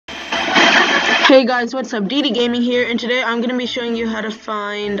Hey guys, what's up? DD Gaming here, and today I'm gonna be showing you how to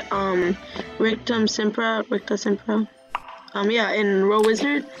find Rictusempra. Yeah, in Row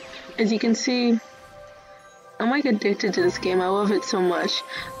Wizard. As you can see, I'm like addicted to this game. I love it so much.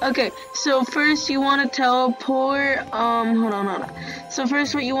 Okay, so first you want to teleport. Hold on. So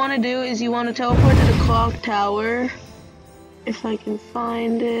first, what you want to do is you want to teleport to the clock tower. If I can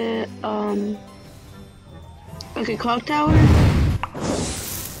find it. Okay, clock tower.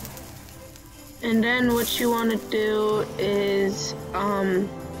 And then what you want to do is, to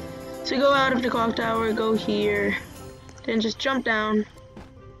go out of the clock tower, go here, then just jump down.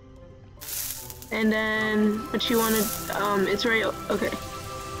 And then what you want to, it's right, okay.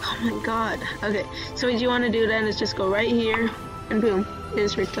 Oh my god. Okay, so what you want to do then is just go right here, and boom,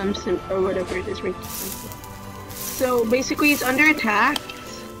 it's Rictusempra, or whatever it is, Rictusempra. So basically it's under attack.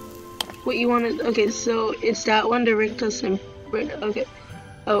 What you want to, okay, so it's that one, the Rictusempra, okay.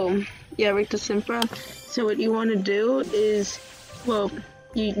 Yeah, Rictusempra. So what you want to do is, well,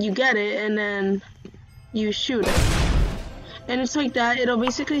 you get it and then you shoot it, and it's like that. It'll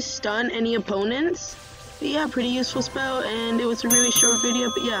basically stun any opponents. But yeah, pretty useful spell, and it was a really short video.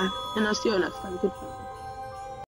 But yeah, and I'll see you next time. Goodbye.